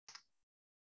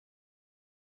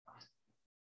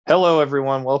Hello,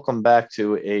 everyone. Welcome back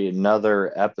to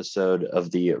another episode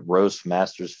of the Roast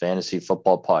Masters Fantasy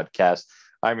Football Podcast.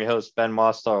 I'm your host, Ben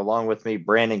Mostar. Along with me,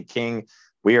 Brandon King.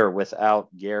 We are without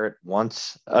Garrett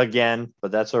once again,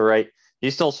 but that's all right. He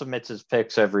still submits his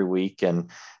picks every week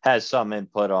and has some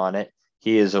input on it.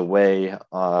 He is away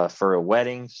for a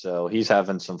wedding, so he's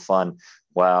having some fun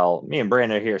while me and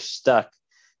Brandon are here stuck,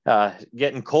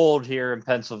 getting cold here in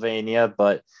Pennsylvania,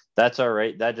 but that's all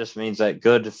right. That just means that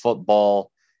good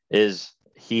football is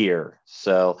here.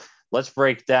 So let's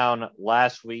break down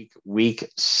last week, week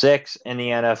 6 in the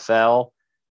NFL,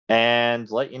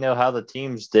 and let you know how the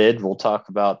teams did. We'll talk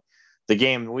about the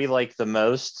game we like the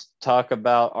most, talk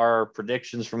about our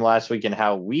predictions from last week and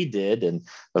how we did, and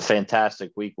a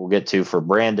fantastic week we'll get to for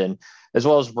Brandon, as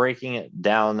well as breaking it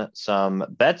down some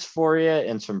bets for you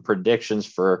and some predictions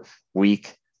for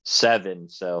week 7.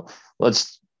 So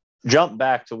let's jump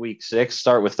back to week 6,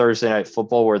 start with Thursday Night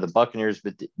Football, where the Buccaneers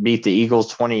beat the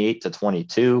Eagles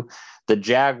 28-22. The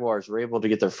Jaguars were able to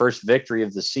get their first victory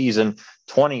of the season,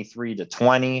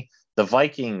 23-20. The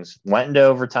Vikings went into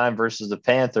overtime versus the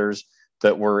Panthers,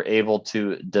 but were able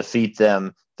to defeat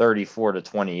them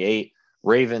 34-28.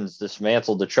 Ravens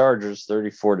dismantled the Chargers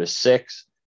 34-6.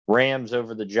 Rams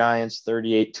over the Giants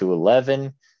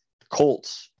 38-11.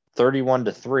 Colts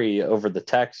 31-3 over the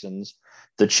Texans.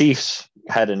 The Chiefs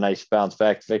had a nice bounce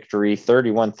back victory,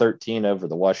 31-13 over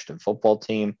the Washington football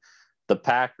team. The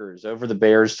Packers over the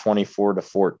Bears,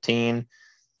 24-14.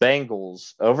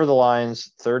 Bengals over the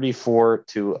Lions,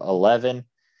 34-11.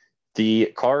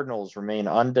 The Cardinals remain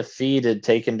undefeated,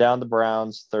 taking down the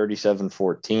Browns,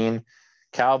 37-14.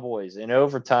 Cowboys in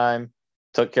overtime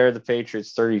took care of the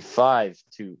Patriots,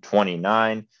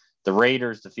 35-29. The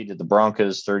Raiders defeated the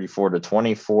Broncos,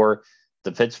 34-24.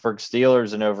 The Pittsburgh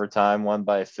Steelers in overtime won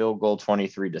by a field goal,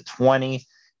 23-20.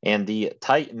 And the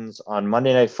Titans on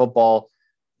Monday Night Football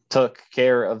took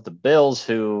care of the Bills,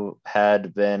 who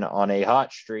had been on a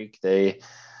hot streak. They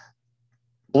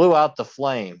blew out the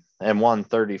flame and won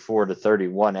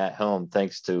 34-31 at home,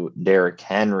 thanks to Derrick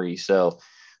Henry. So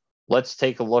let's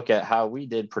take a look at how we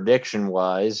did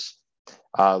prediction-wise.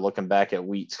 Looking back at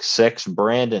week 6,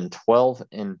 Brandon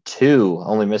 12-2,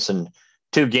 only missing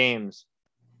 2 games.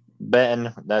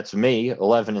 Ben, that's me,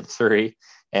 11-3,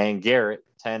 and Garrett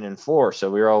 10-4. So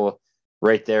we were all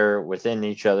right there within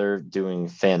each other, doing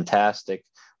fantastic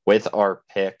with our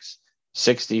picks.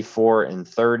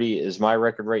 64-30 is my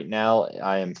record right now.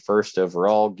 I am first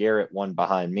overall. Garrett 1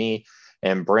 behind me,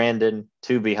 and Brandon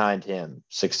 2 behind him,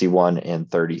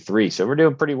 61-33. So we're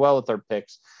doing pretty well with our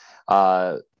picks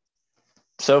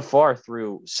so far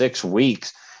through 6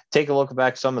 weeks. Take a look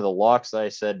back some of the locks that I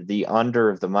said. The under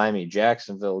of the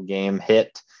Miami-Jacksonville game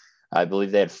hit. I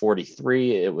believe they had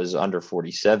 43. It was under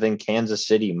 47. Kansas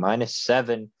City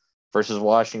 -7 versus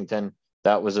Washington.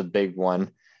 That was a big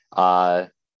one.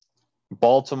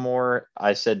 Baltimore,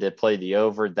 I said to play the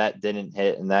over. That didn't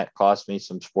hit, and that cost me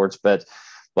some sports bets.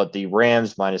 But the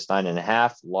Rams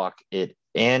 -9.5, lock it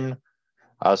in.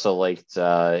 I also liked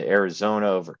Arizona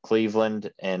over Cleveland,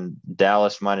 and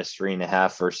Dallas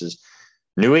 -3.5 versus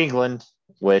New England,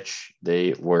 which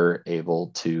they were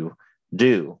able to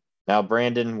do. Now,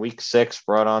 Brandon, week 6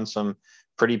 brought on some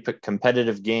pretty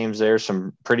competitive games there,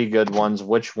 some pretty good ones.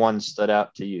 Which one stood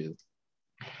out to you?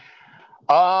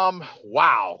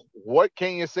 Wow. What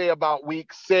can you say about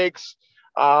week 6?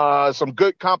 Some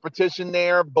good competition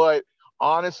there, but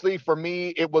honestly, for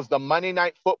me, it was the Monday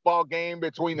Night Football game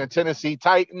between the Tennessee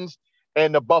Titans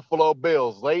and the Buffalo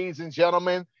Bills. Ladies and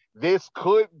gentlemen, this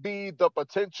could be the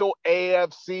potential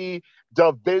AFC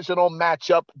divisional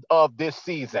matchup of this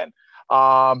season.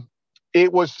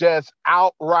 It was just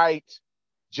outright,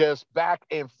 just back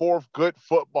and forth, good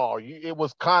football. It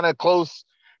was kind of close.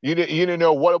 You didn't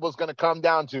know what it was going to come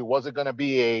down to. Was it going to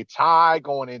be a tie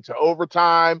going into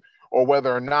overtime, or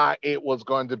whether or not it was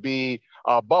going to be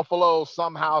Buffalo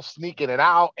somehow sneaking it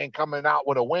out and coming out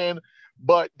with a win?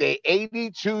 But the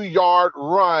 82-yard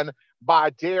run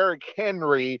by Derrick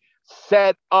Henry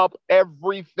set up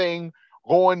everything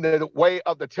going the way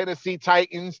of the Tennessee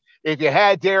Titans. If you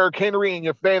had Derrick Henry in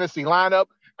your fantasy lineup,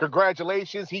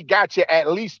 congratulations. He got you at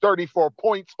least 34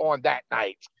 points on that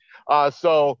night.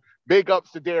 So big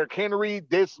ups to Derrick Henry.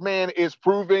 This man is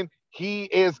proven he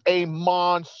is a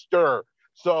monster.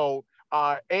 So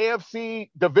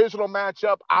AFC divisional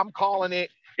matchup, I'm calling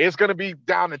it. It's going to be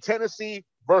down to Tennessee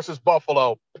versus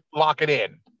Buffalo. Lock it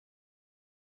in.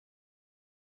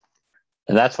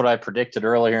 And that's what I predicted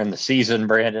earlier in the season,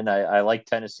 Brandon. I like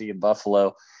Tennessee and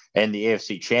Buffalo and the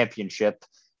AFC Championship,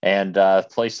 and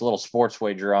placed a little sports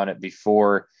wager on it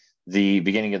before the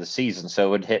beginning of the season. So it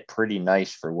would hit pretty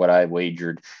nice for what I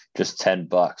wagered, just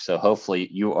 $10. So hopefully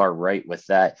you are right with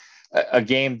that. A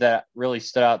game that really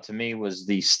stood out to me was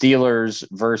the Steelers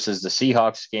versus the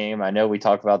Seahawks game. I know we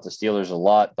talk about the Steelers a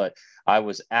lot, but I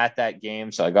was at that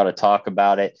game, so I got to talk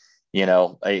about it.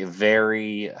 A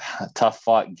very tough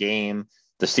fought game.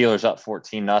 The Steelers up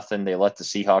 14-0. They let the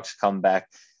Seahawks come back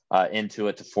into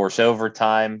it to force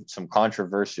overtime, some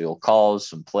controversial calls,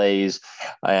 some plays,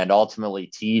 and ultimately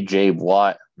TJ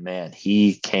Watt, man,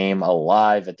 he came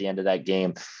alive at the end of that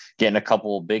game, getting a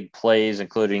couple of big plays,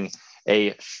 including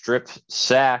a strip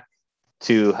sack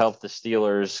to help the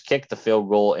Steelers kick the field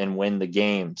goal and win the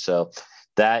game. So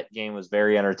that game was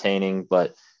very entertaining,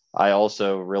 but I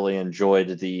also really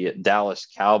enjoyed the Dallas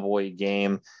Cowboy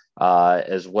game,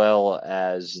 as well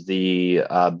as the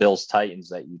Bills Titans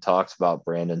that you talked about,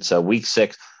 Brandon. So week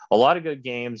 6, a lot of good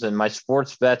games, and my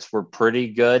sports bets were pretty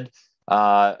good.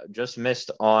 Just missed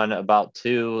on about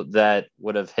 2 that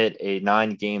would have hit a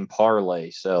 9-game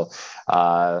parlay. So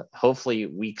hopefully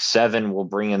week 7 will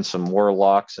bring in some more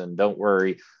locks, and don't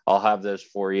worry, I'll have those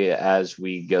for you as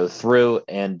we go through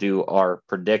and do our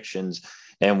predictions.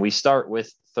 And we start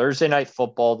with Thursday Night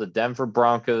Football, the Denver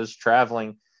Broncos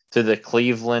traveling to the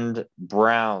Cleveland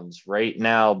Browns. Right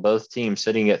now, both teams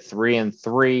sitting at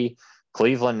 3-3.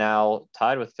 Cleveland now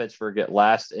tied with Pittsburgh at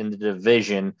last in the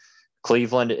division.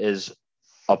 Cleveland is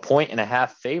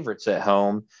 1.5 favorites at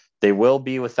home. They will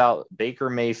be without Baker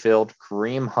Mayfield,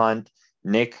 Kareem Hunt,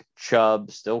 Nick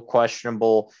Chubb, still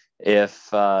questionable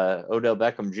if Odell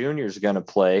Beckham Jr. is going to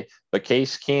play, but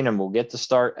Case Keenum will get the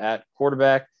start at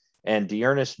quarterback, and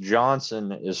Dearness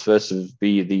Johnson is supposed to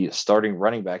be the starting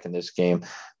running back in this game,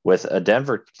 with a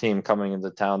Denver team coming into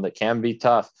town that can be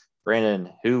tough.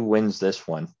 Brandon, who wins this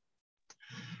one?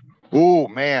 Oh,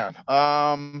 man.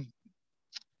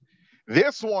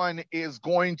 This one is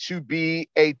going to be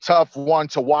a tough one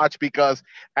to watch because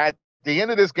at the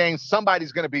end of this game,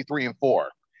 somebody's going to be 3-4.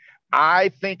 I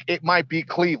think it might be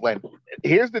Cleveland.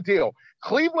 Here's the deal.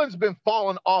 Cleveland's been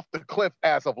falling off the cliff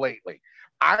as of lately.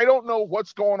 I don't know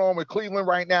what's going on with Cleveland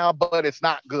right now, but it's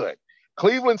not good.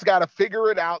 Cleveland's got to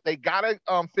figure it out. They got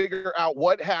to figure out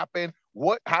what happened.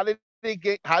 How did they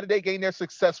gain their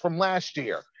success from last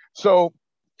year? So,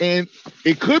 and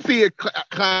it could be a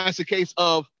classic case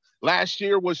of last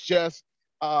year was just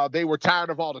they were tired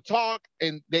of all the talk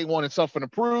and they wanted something to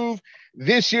prove.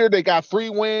 This year they got 3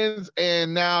 wins,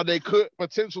 and now they could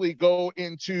potentially go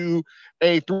into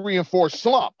a 3-4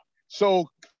 slump. So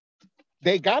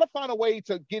they got to find a way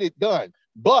to get it done.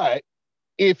 But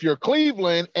if you're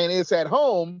Cleveland and it's at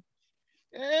home,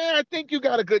 I think you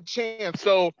got a good chance.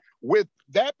 So with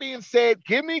that being said,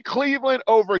 give me Cleveland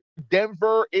over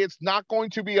Denver. It's not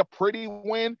going to be a pretty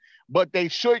win, but they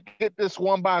should get this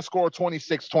one by a score of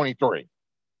 26-23.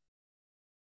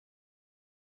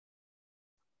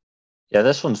 Yeah,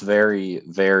 this one's very,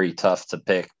 very tough to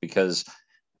pick because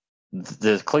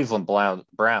the Cleveland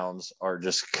Browns are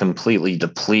just completely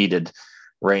depleted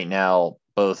right now,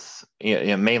 both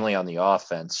mainly on the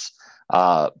offense.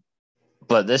 But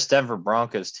this Denver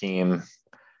Broncos team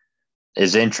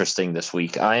is interesting this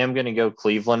week. I am going to go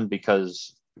Cleveland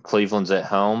because Cleveland's at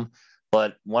home.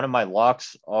 But one of my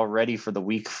locks already for the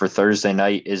week for Thursday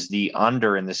night is the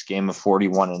under in this game of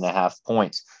 41.5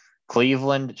 points.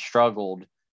 Cleveland struggled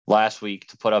last week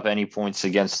to put up any points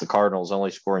against the Cardinals,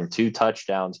 only scoring 2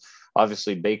 touchdowns.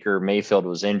 Obviously, Baker Mayfield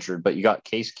was injured, but you got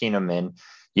Case Keenum in.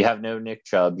 You have no Nick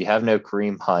Chubb. You have no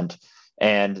Kareem Hunt.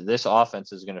 And this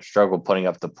offense is going to struggle putting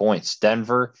up the points.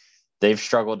 Denver, they've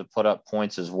struggled to put up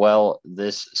points as well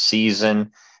this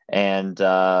season. And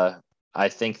I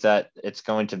think that it's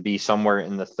going to be somewhere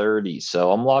in the 30s.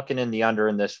 So I'm locking in the under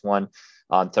in this one.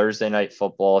 On Thursday Night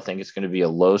Football, I think it's going to be a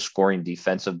low-scoring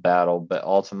defensive battle. But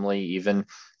ultimately, even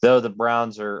though the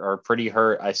Browns are pretty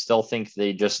hurt, I still think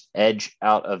they just edge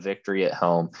out a victory at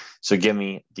home. So give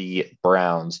me the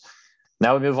Browns.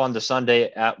 Now we move on to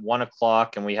Sunday at 1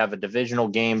 o'clock, and we have a divisional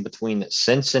game between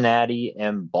Cincinnati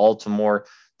and Baltimore.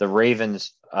 The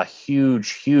Ravens, a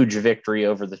huge, huge victory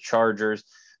over the Chargers,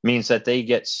 means that they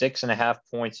get 6.5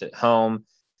 points at home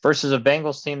versus a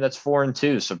Bengals team that's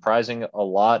 4-2, surprising a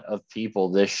lot of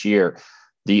people this year.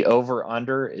 The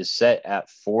over-under is set at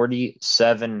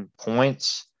 47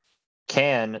 points.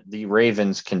 Can the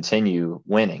Ravens continue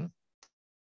winning?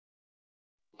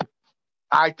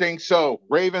 I think so.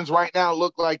 Ravens right now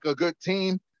look like a good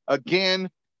team. Again,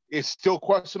 it's still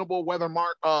questionable whether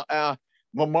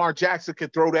Lamar Jackson can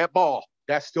throw that ball.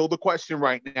 That's still the question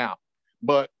right now.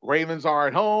 But Ravens are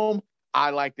at home. I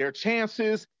like their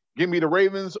chances. Give me the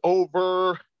Ravens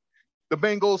over the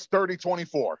Bengals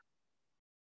 30-24.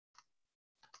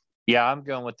 Yeah, I'm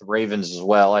going with the Ravens as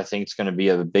well. I think it's going to be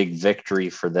a big victory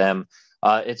for them.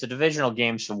 It's a divisional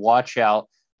game, so watch out.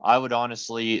 I would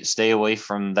honestly stay away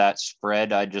from that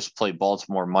spread. I just play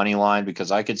Baltimore money line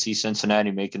because I could see Cincinnati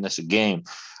making this a game,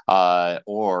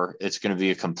 or it's going to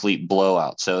be a complete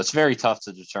blowout. So it's very tough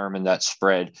to determine that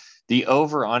spread. The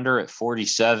over under at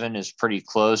 47 is pretty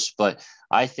close, but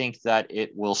I think that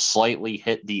it will slightly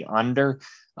hit the under.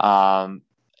 Um,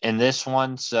 in this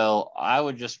one. So I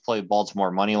would just play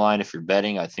Baltimore money line if you're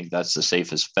betting. I think that's the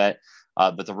safest bet.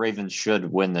 But the Ravens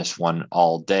should win this one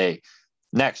all day.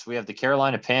 Next, we have the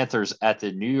Carolina Panthers at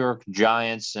the New York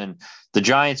Giants, and the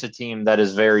Giants, a team that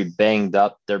is very banged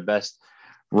up. Their best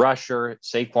rusher,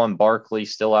 Saquon Barkley,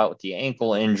 still out with the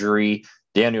ankle injury.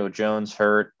 Daniel Jones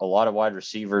hurt. A lot of wide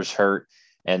receivers hurt,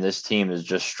 and this team has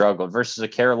just struggled versus a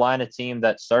Carolina team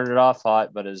that started off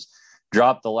hot but has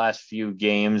dropped the last few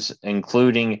games,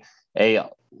 including a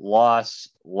loss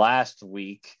last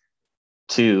week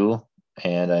to,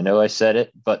 and I know I said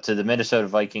it, but to the Minnesota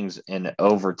Vikings in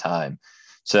overtime.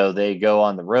 So they go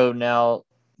on the road now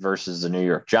versus the New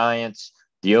York Giants.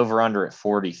 The over under at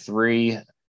 43.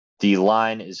 The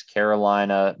line is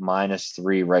Carolina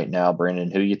 -3 right now.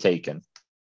 Brandon, who you taking?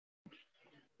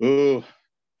 Ooh,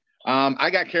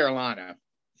 I got Carolina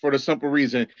for the simple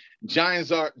reason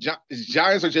Giants are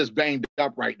just banged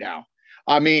up right now.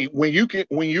 I mean, when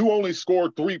you only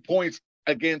score 3 points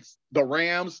against the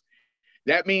Rams,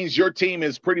 that means your team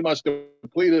is pretty much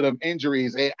depleted of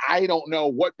injuries, and I don't know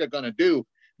what they're going to do.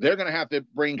 They're going to have to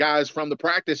bring guys from the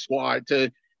practice squad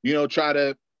to, try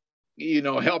to,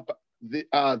 help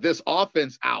this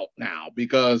offense out now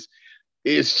because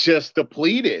it's just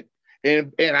depleted.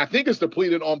 And I think it's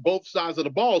depleted on both sides of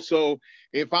the ball. So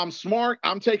if I'm smart,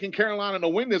 I'm taking Carolina to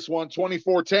win this one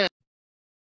 24-10.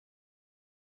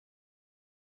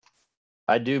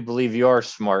 I do believe you are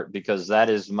smart because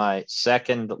that is my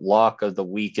second lock of the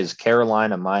week is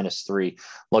Carolina -3.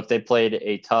 Look, they played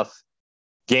a tough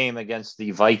game against the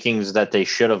Vikings that they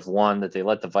should have won, that they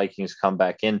let the Vikings come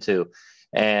back into.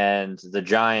 And the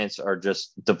Giants are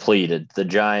just depleted. The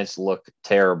Giants look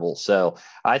terrible. So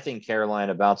I think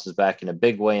Carolina bounces back in a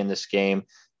big way in this game.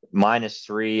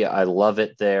 -3, I love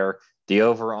it there. The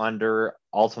over under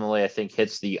ultimately, I think,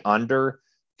 hits the under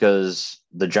because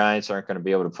the Giants aren't going to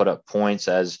be able to put up points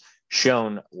as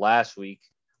shown last week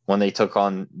when they took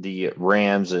on the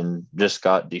Rams and just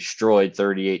got destroyed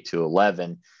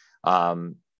 38-11.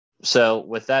 So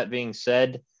with that being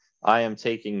said, I am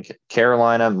taking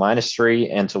Carolina -3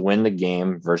 and to win the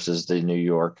game versus the New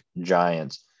York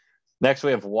Giants. Next, we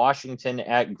have Washington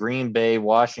at Green Bay.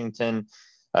 Washington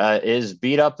is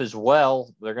beat up as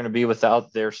well. They're going to be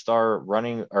without their star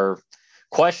running or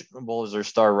questionable as their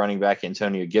star running back.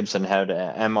 Antonio Gibson had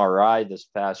an MRI this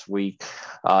past week.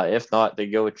 If not, they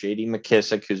go with J.D.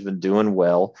 McKissick, who's been doing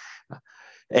well.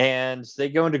 And they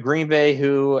go into Green Bay,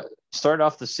 who started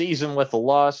off the season with a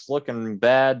loss, looking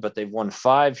bad, but they've won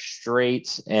 5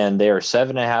 straight, and they are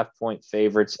 7.5-point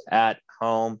favorites at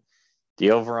home.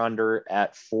 The over-under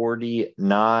at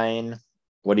 49.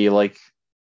 What do you like?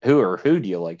 Who do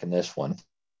you like in this one?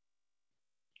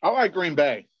 I like Green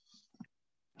Bay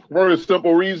for the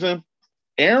simple reason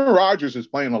Aaron Rodgers is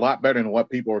playing a lot better than what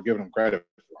people are giving him credit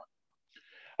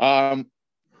for.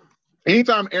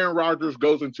 Anytime Aaron Rodgers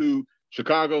goes into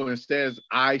Chicago and says,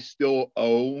 I still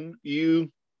own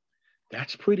you,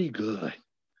 that's pretty good.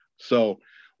 So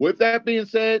with that being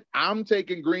said, I'm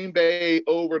taking Green Bay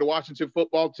over the Washington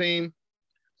football team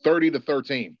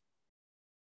 30-13.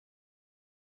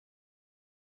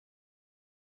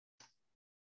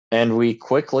 And we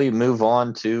quickly move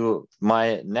on to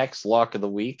my next lock of the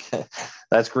week.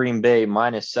 That's Green Bay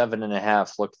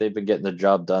 -7.5. Look, they've been getting the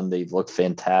job done. They look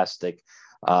fantastic.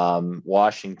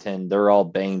 Washington, they're all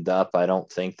banged up. I don't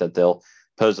think that they'll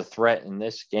pose a threat in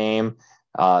this game.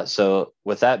 So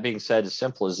with that being said, as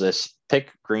simple as this,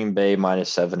 pick Green Bay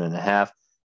 -7.5.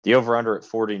 The over-under at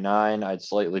 49, I'd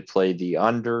slightly play the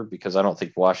under because I don't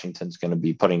think Washington's going to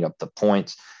be putting up the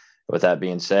points. With that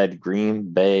being said,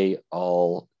 Green Bay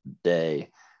all day.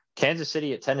 Kansas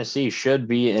City at Tennessee should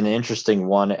be an interesting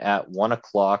one at 1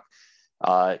 o'clock.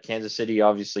 Kansas City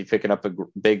obviously picking up a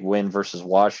big win versus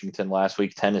Washington last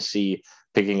week. Tennessee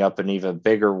picking up an even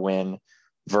bigger win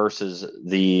versus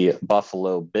the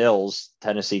Buffalo Bills.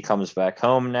 Tennessee comes back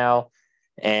home now.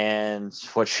 And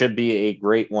what should be a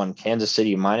great one, Kansas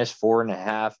City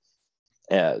 -4.5.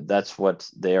 That's what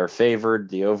they are favored.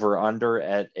 The over-under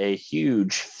at a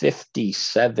huge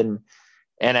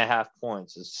 57.5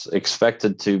 points. It's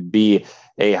expected to be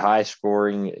a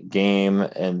high-scoring game.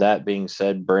 And that being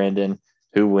said, Brandon,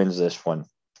 who wins this one?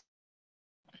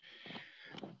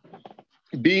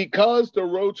 Because the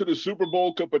road to the Super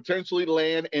Bowl could potentially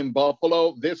land in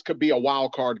Buffalo, this could be a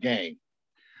wild card game.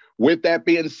 With that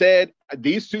being said,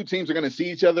 these two teams are going to see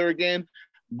each other again.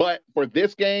 But for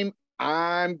this game,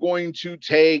 I'm going to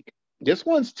take this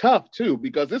one's tough too,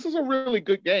 because this is a really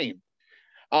good game.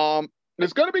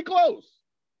 It's going to be close.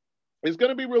 It's going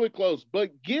to be really close,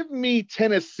 but give me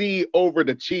Tennessee over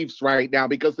the Chiefs right now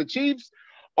because the Chiefs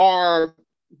are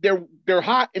they're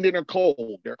hot and then they're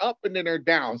cold. They're up and then they're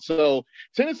down. So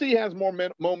Tennessee has more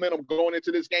momentum going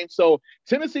into this game. So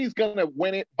Tennessee's going to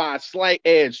win it by a slight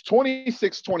edge,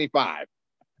 26-25.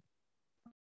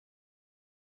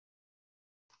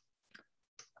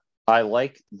 I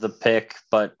like the pick,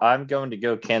 but I'm going to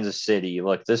go Kansas City.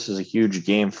 Look, this is a huge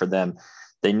game for them.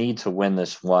 They need to win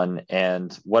this one.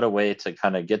 And what a way to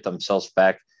kind of get themselves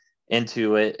back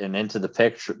into it and into the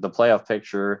picture, the playoff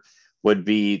picture would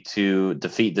be to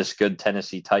defeat this good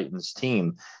Tennessee Titans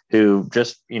team who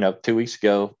just, 2 weeks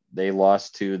ago, they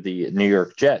lost to the New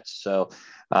York Jets. So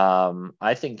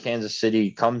I think Kansas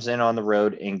City comes in on the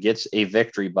road and gets a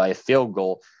victory by a field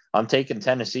goal. I'm taking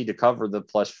Tennessee to cover the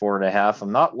 +4.5.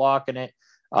 I'm not locking it,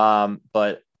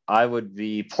 but I would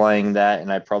be playing that,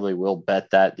 and I probably will bet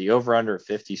that. The over-under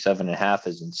 57.5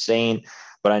 is insane,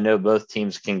 but I know both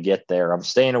teams can get there. I'm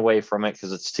staying away from it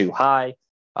because it's too high.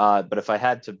 But if I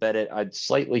had to bet it, I'd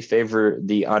slightly favor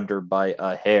the under by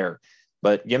a hair.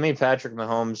 But give me Patrick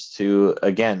Mahomes to,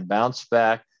 again, bounce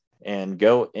back and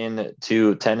go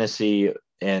into Tennessee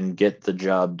and get the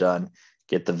job done,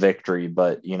 get the victory.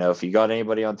 But, if you got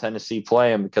anybody on Tennessee,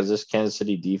 play them because this Kansas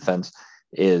City defense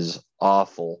is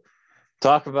awful.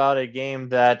 Talk about a game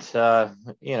that,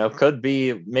 could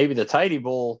be maybe the Tidy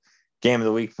Bowl game of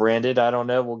the week, Brandon. I don't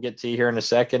know. We'll get to you here in a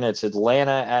second. It's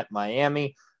Atlanta at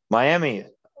Miami. Miami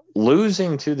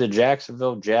losing to the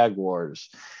Jacksonville Jaguars.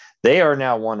 They are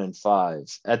now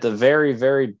 1-5. At the very,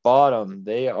 very bottom,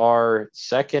 they are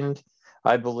second,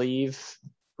 I believe,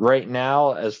 right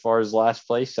now, as far as last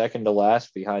place, second to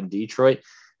last behind Detroit.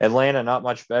 Atlanta, not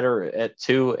much better at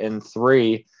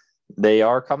 2-3. They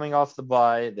are coming off the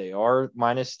bye. They are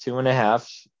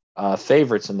 -2.5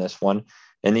 favorites in this one,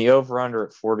 and the over/under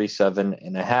at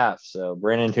 47.5. So,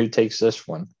 Brandon, who takes this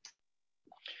one?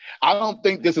 I don't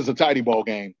think this is a tidy ball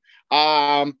game.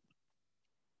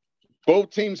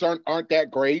 Both teams aren't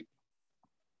that great,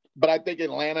 but I think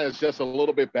Atlanta is just a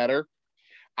little bit better.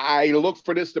 I look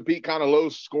for this to be kind of low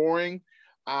scoring.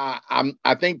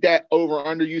 I think that over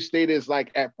under you stated is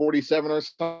like at 47 or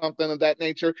something of that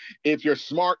nature. If you're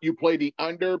smart, you play the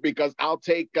under because I'll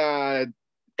take Atlanta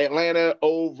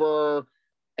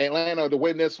to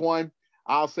win this one.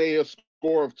 I'll say a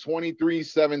score of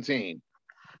 23-17.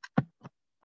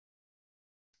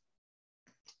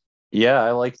 Yeah,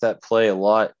 I like that play a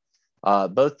lot.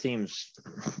 Both teams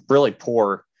really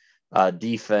poor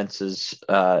defenses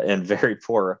and very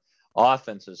poor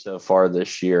offenses so far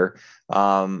this year.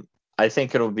 I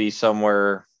think it'll be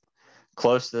somewhere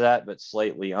close to that, but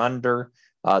slightly under.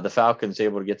 The Falcons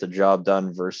able to get the job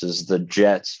done versus the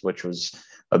Jets, which was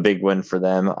a big win for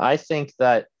them. I think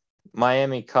that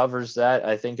Miami covers that.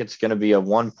 I think it's going to be a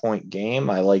 1-point game.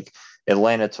 I like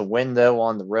Atlanta to win, though,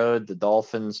 on the road. The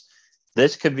Dolphins,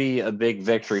 this could be a big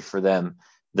victory for them,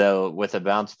 though, with a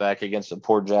bounce back against a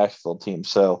poor Jacksonville team.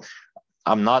 So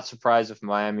I'm not surprised if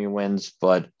Miami wins,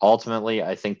 but ultimately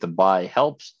I think the bye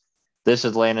helps this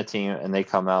Atlanta team and they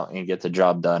come out and get the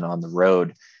job done on the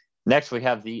road. Next, we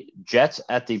have the Jets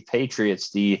at the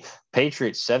Patriots. The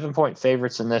Patriots 7-point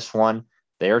favorites in this one.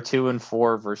 They are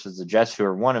 2-4 versus the Jets, who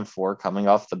are 1-4, coming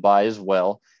off the bye as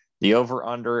well. The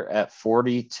over/under at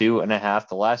 42.5.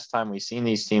 The last time we've seen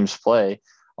these teams play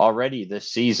already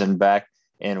this season, back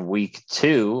in week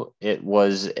 2, it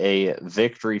was a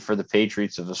victory for the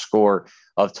Patriots of a score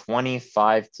of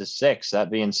 25-6.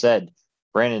 That being said,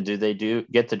 Brandon, do they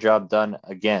get the job done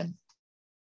again?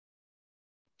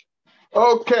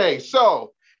 Okay,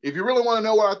 so if you really want to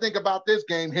know what I think about this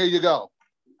game, here you go.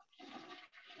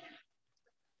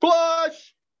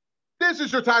 Flush! This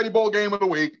is your Tidy Bowl game of the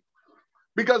week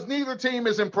because neither team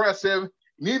is impressive.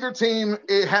 Neither team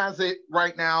has it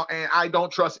right now, and I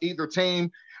don't trust either team.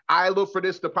 I look for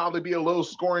this to probably be a low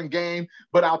scoring game,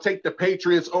 but I'll take the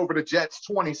Patriots over the Jets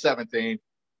 2017.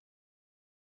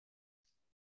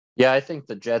 Yeah, I think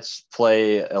the Jets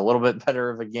play a little bit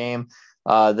better of a game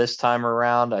this time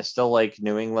around. I still like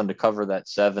New England to cover that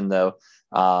 7, though.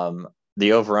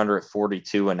 The over/under at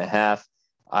 42.5.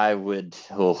 I would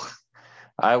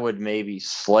maybe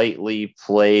slightly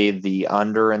play the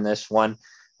under in this one.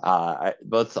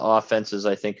 Both offenses,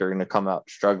 I think, are going to come out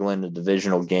struggling. The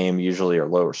divisional game usually are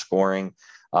lower scoring,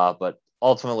 but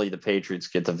ultimately the Patriots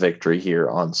get the victory here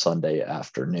on Sunday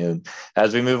afternoon.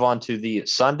 As we move on to the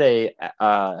Sunday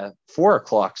 4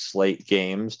 o'clock slate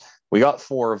games, we got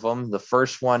 4 of them. The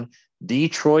first one,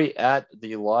 Detroit at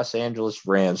the Los Angeles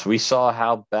Rams. We saw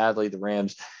how badly the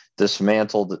Rams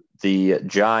dismantled the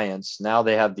Giants. Now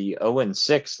they have the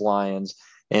 0-6 Lions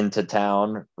into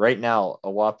town. Right now, a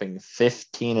whopping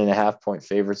 15.5-point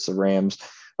favorites, the Rams.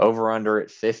 Over under at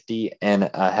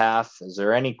 50.5. Is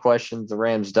there any questions the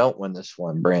Rams don't win this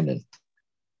one, Brandon?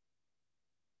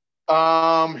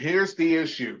 Here's the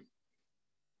issue.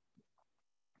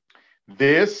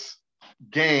 This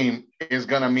game is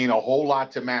going to mean a whole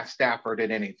lot to Matt Stafford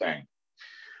than anything.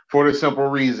 For the simple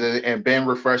reason, and Ben,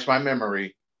 refresh my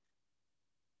memory,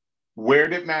 where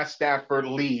did Matt Stafford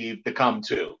leave to come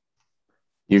to?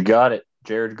 You got it.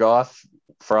 Jared Goff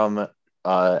from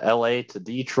LA to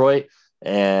Detroit,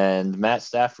 and Matt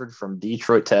Stafford from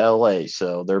Detroit to LA.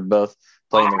 So they're both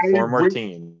playing their former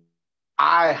team.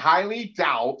 I highly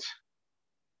doubt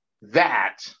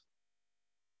that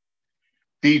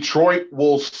Detroit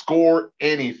will score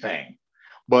anything.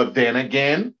 But then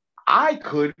again, I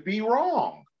could be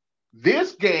wrong.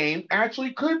 This game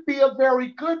actually could be a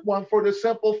very good one for the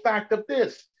simple fact of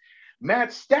this.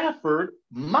 Matt Stafford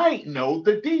might know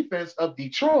the defense of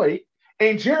Detroit,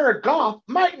 and Jared Goff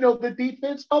might know the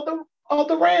defense of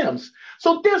the Rams.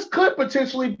 So this could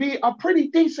potentially be a pretty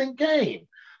decent game.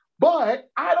 But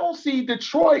I don't see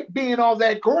Detroit being all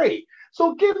that great.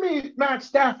 So give me Matt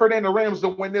Stafford and the Rams to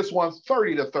win this one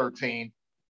 30-13.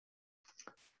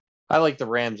 I like the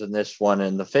Rams in this one,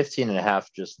 and the 15.5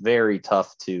 just very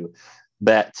tough to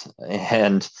bet.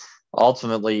 And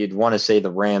ultimately, you'd want to say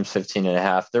the Rams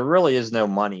 15.5. There really is no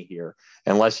money here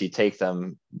unless you take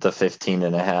them the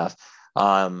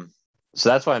 15.5. So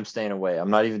that's why I'm staying away. I'm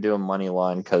not even doing money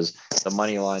line because the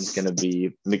money line is going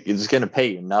to pay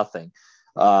you nothing.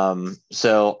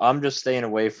 So I'm just staying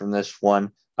away from this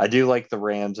one. I do like the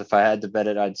Rams. If I had to bet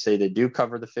it, I'd say they do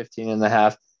cover the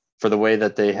 15.5 for the way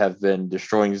that they have been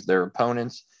destroying their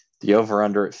opponents. The over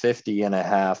under at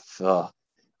 50.5.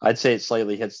 I'd say it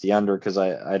slightly hits the under because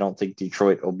I don't think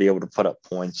Detroit will be able to put up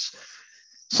points.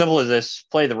 Simple as this,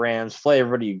 play the Rams, play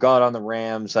everybody you got on the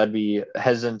Rams. I'd be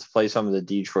hesitant to play some of the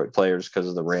Detroit players because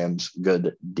of the Rams'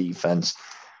 good defense.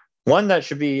 One that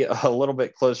should be a little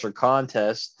bit closer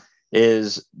contest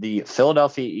is the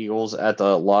Philadelphia Eagles at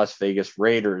the Las Vegas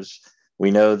Raiders.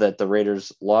 We know that the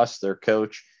Raiders lost their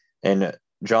coach and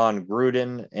John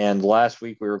Gruden, and last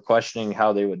week we were questioning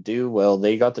how they would do. Well,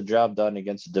 they got the job done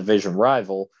against a division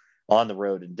rival on the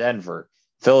road in Denver.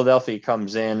 Philadelphia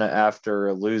comes in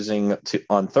after losing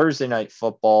on Thursday Night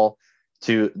Football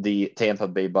to the Tampa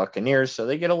Bay Buccaneers, so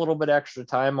they get a little bit extra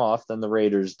time off than the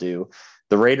Raiders do.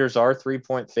 The Raiders are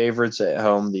 3-point favorites at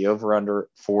home, the over-under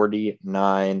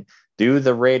 49. Do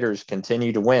the Raiders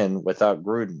continue to win without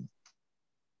Gruden?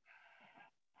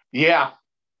 Yeah,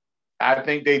 I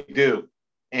think they do.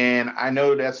 And I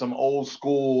know that some old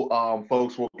school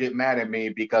folks will get mad at me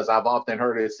because I've often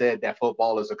heard it said that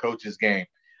football is a coach's game.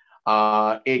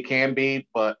 It can be,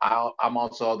 but I'm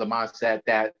also of the mindset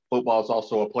that football is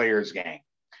also a player's game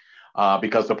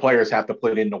because the players have to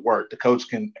put in the work. The coach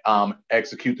can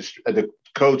execute the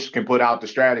coach can put out the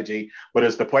strategy, but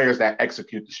it's the players that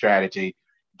execute the strategy.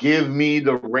 Give me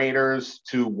the Raiders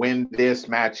to win this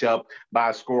matchup by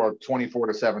a score of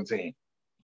 24-17.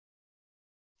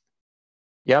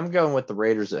 Yeah, I'm going with the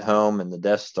Raiders at home and the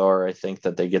Death Star. I think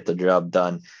that they get the job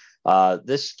done.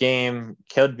 This game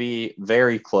could be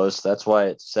very close. That's why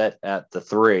it's set at the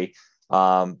 3.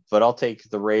 But I'll take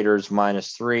the Raiders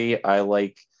 -3. I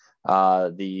like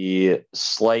the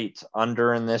slight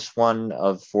under in this one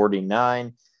of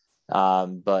 49.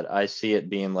 But I see it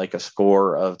being like a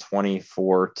score of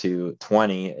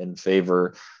 24-20 in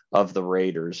favor of the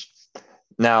Raiders.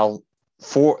 Now,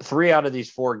 3 out of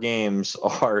these 4 games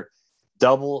are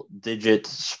double-digit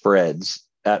spreads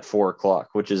at 4 o'clock,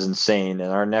 which is insane.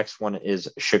 And our next one is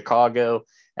Chicago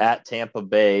at Tampa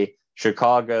Bay.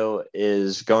 Chicago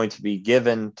is going to be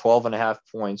given 12.5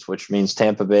 points, which means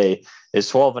Tampa Bay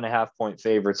is 12.5-point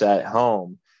favorites at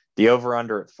home. The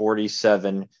over-under at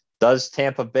 47. Does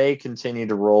Tampa Bay continue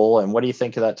to roll? And what do you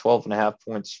think of that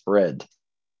 12.5-point spread?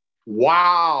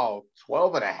 Wow,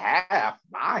 12.5.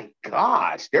 My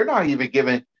gosh, they're not even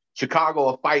giving Chicago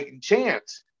a fighting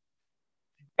chance.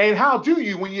 And how do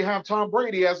you when you have Tom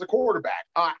Brady as a quarterback?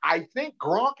 I think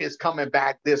Gronk is coming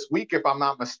back this week, if I'm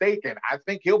not mistaken. I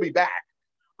think he'll be back.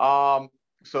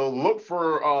 So look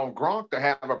for Gronk to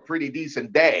have a pretty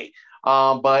decent day.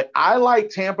 But I like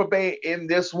Tampa Bay in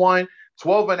this one.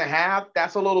 12.5,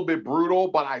 that's a little bit brutal,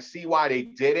 but I see why they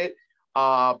did it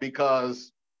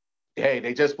because Hey,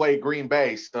 they just played Green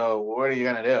Bay, so what are you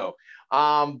gonna do?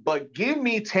 But give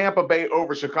me Tampa Bay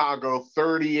over Chicago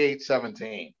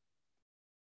 38-17.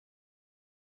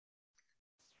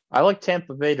 I like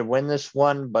Tampa Bay to win this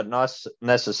one, but not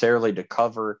necessarily to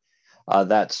cover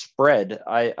that spread.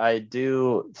 I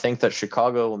do think that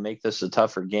Chicago will make this a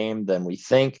tougher game than we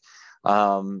think,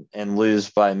 and lose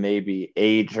by maybe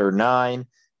 8 or 9.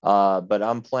 But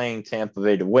I'm playing Tampa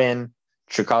Bay to win,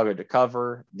 Chicago to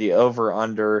cover. The over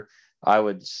under, I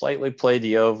would slightly play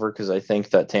the over because I think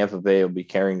that Tampa Bay will be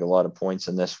carrying a lot of points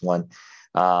in this one.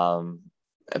 Um,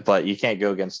 but you can't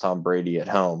go against Tom Brady at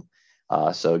home.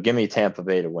 So give me Tampa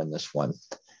Bay to win this one.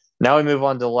 Now we move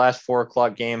on to the last 4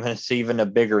 o'clock game, and it's even a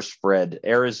bigger spread.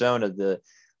 Arizona, the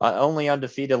only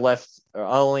undefeated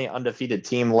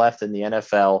team left in the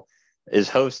NFL, is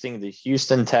hosting the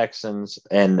Houston Texans,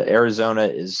 and Arizona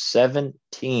is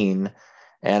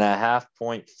 17.5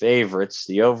 point favorites.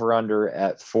 The over/under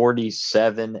at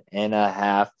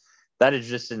 47.5. That is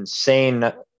just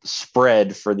insane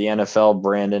spread for the NFL,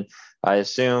 Brandon. I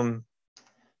assume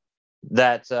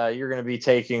that you're going to be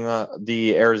taking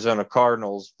the Arizona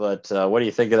Cardinals, but what do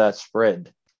you think of that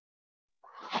spread?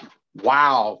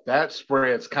 Wow, that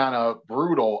spread's kind of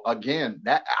brutal. Again,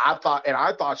 that I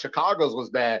thought Chicago's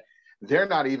was bad. They're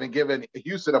not even giving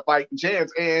Houston a fighting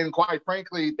chance, and quite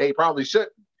frankly, they probably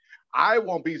shouldn't. I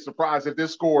won't be surprised if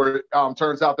this score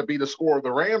turns out to be the score of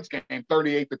the Rams game,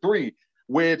 38-3,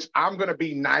 which I'm going to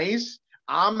be nice.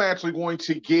 I'm actually going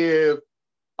to give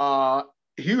uh,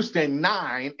 Houston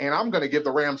 9, and I'm going to give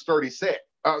the Rams 36.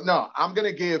 No, I'm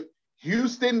going to give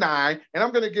Houston 9, and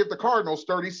I'm going to give the Cardinals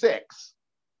 36.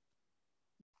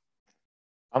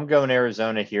 I'm going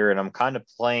Arizona here, and I'm kind of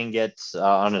playing it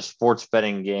on a sports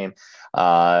betting game,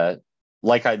 uh,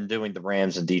 like I'm doing the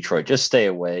Rams in Detroit. Just stay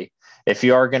away. If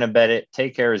you are going to bet it,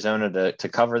 take Arizona to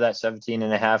cover that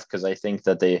 17.5, because I think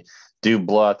that they do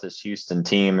blow out this Houston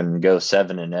team and go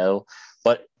 7-0.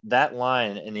 But that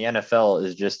line in the NFL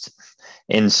is just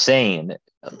insane.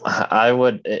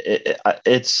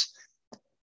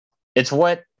 It's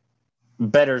what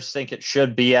bettors think it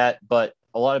should be at, but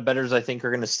a lot of bettors I think are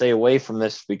going to stay away from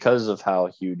this because of how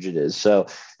huge it is. So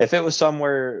if it was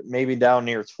somewhere maybe down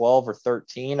near 12 or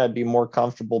 13, I'd be more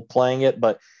comfortable playing it.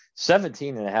 But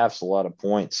 17.5 is a lot of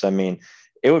points. I mean,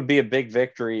 it would be a big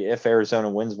victory if Arizona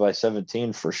wins by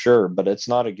 17 for sure, but it's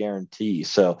not a guarantee.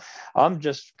 So I'm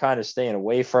just kind of staying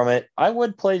away from it. I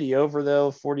would play the over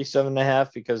though,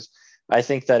 47.5, because I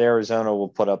think that Arizona will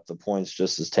put up the points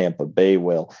just as Tampa Bay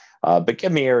will. But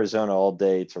give me Arizona all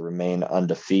day to remain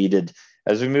undefeated.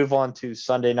 As we move on to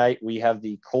Sunday night, we have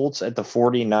the Colts at the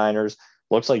 49ers.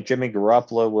 Looks like Jimmy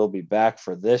Garoppolo will be back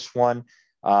for this one.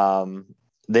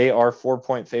 They are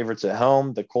 4-point favorites at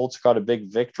home. The Colts got a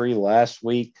big victory last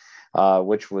week,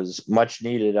 which was much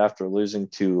needed after losing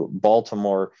to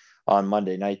Baltimore on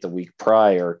Monday night the week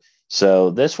prior.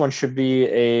 So this one should be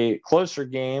a closer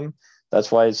game.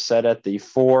 That's why it's set at the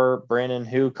 4. Brandon,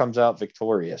 who comes out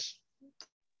victorious?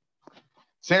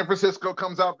 San Francisco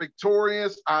comes out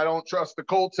victorious. I don't trust the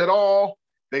Colts at all.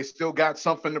 They still got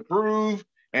something to prove,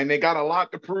 and they got a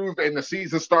lot to prove, and the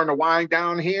season's starting to wind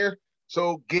down here.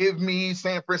 So give me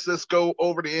San Francisco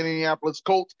over the Indianapolis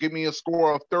Colts. Give me a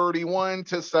score of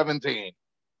 31-17.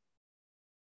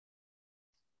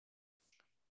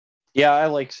 Yeah, I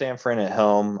like San Fran at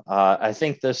home. I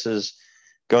think this is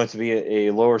going to be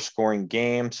a lower scoring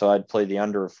game, so I'd play the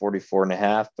under of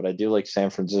 44.5, but I do like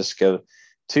San Francisco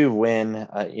to win.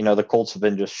 The Colts have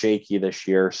been just shaky this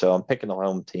year, so I'm picking the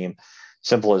home team.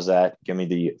 Simple as that. Give me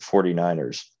the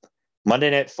 49ers.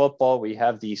 Monday Night Football, we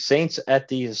have the Saints at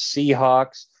the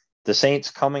Seahawks. The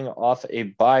Saints coming off a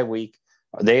bye week.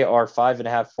 They are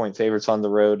 5.5 point favorites on the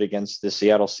road against the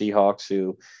Seattle Seahawks,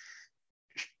 who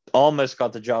almost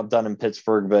got the job done in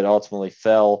Pittsburgh, but ultimately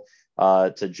fell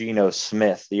to Geno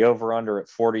Smith. The over-under at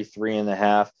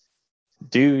 43.5.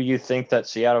 Do you think that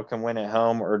Seattle can win at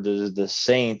home, or does the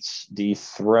Saints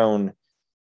dethrone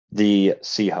the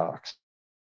Seahawks?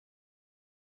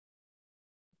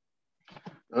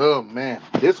 Oh man,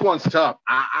 this one's tough.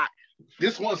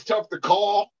 This one's tough to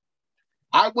call.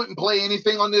 I wouldn't play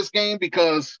anything on this game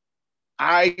because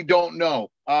I don't know.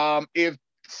 If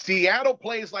Seattle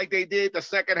plays like they did the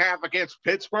second half against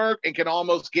Pittsburgh and can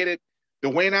almost get it the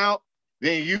win out,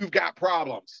 then you've got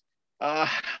problems.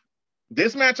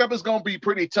 This matchup is going to be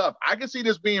pretty tough. I can see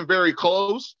this being very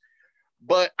close,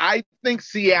 but I think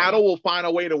Seattle will find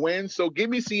a way to win. So give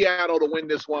me Seattle to win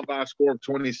this one by a score of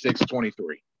 26-23.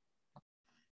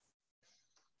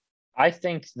 I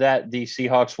think that the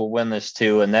Seahawks will win this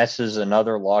too, and this is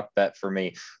another lock bet for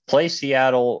me. Play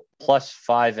Seattle plus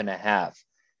 5.5.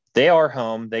 They are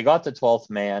home. They got the 12th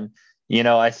man.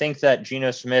 I think that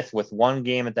Geno Smith, with one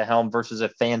game at the helm versus a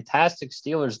fantastic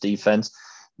Steelers defense,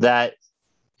 that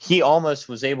he almost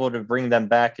was able to bring them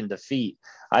back in defeat.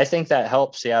 I think that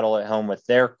helps Seattle at home with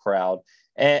their crowd.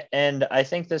 And I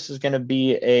think this is going to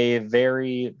be a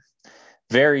very,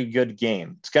 very good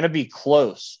game. It's going to be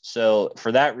close. So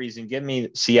for that reason, give me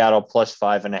Seattle plus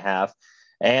 5.5.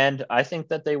 And I think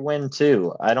that they win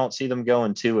too. I don't see them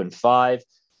going 2-5.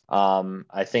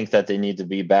 I think that they need to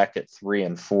be back at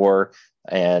 3-4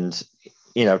 and,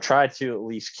 try to at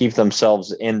least keep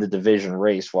themselves in the division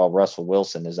race while Russell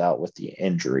Wilson is out with the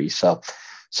injury. So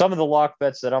some of the lock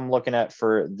bets that I'm looking at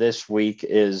for this week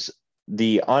is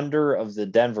the under of the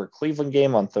Denver Cleveland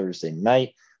game on Thursday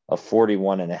night of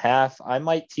 41.5. I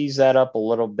might tease that up a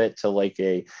little bit to like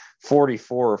a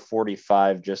 44 or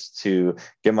 45 just to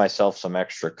give myself some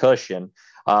extra cushion.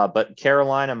 But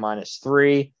Carolina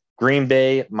 -3, Green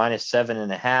Bay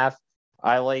 -7.5.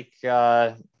 I like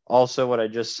also what I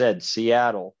just said,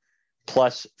 Seattle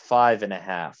plus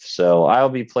 5.5. So I'll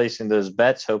be placing those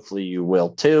bets. Hopefully you will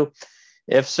too.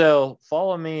 If so,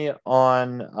 follow me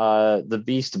on the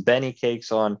Beast Benny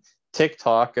Cakes on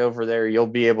TikTok over there. You'll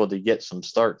be able to get some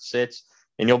start sits,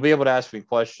 and you'll be able to ask me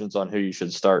questions on who you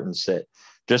should start and sit.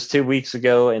 Just 2 weeks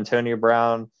ago, Antonio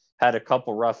Brown had a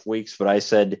couple rough weeks, but I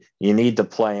said, you need to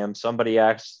play him. Somebody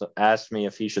asked me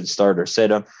if he should start or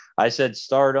sit him. I said,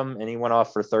 start him, and he went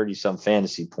off for 30-some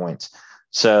fantasy points.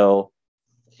 So,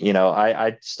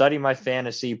 I study my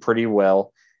fantasy pretty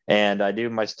well, and I do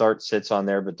my start sits on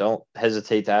there, but don't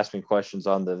hesitate to ask me questions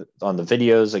on the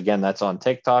videos. Again, that's on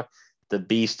TikTok, the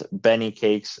Beast Benny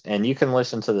Cakes. And you can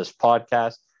listen to this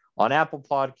podcast on Apple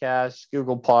Podcasts,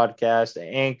 Google Podcasts,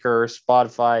 Anchor,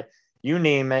 Spotify, you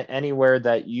name it, anywhere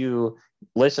that you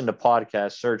listen to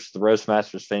podcasts, search the Roast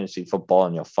Masters Fantasy Football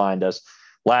and you'll find us.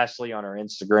 Lastly, on our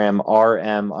Instagram,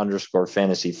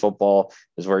 RM_fantasy football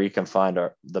is where you can find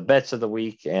the bets of the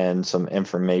week and some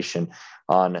information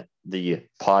on the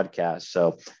podcast.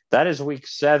 So that is week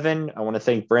 7. I want to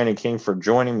thank Brandon King for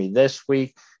joining me this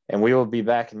week, and we will be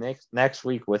back next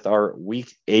week with our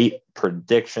week 8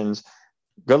 predictions.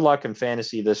 Good luck in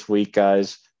fantasy this week,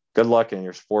 guys. Good luck in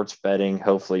your sports betting.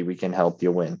 Hopefully we can help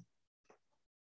you win.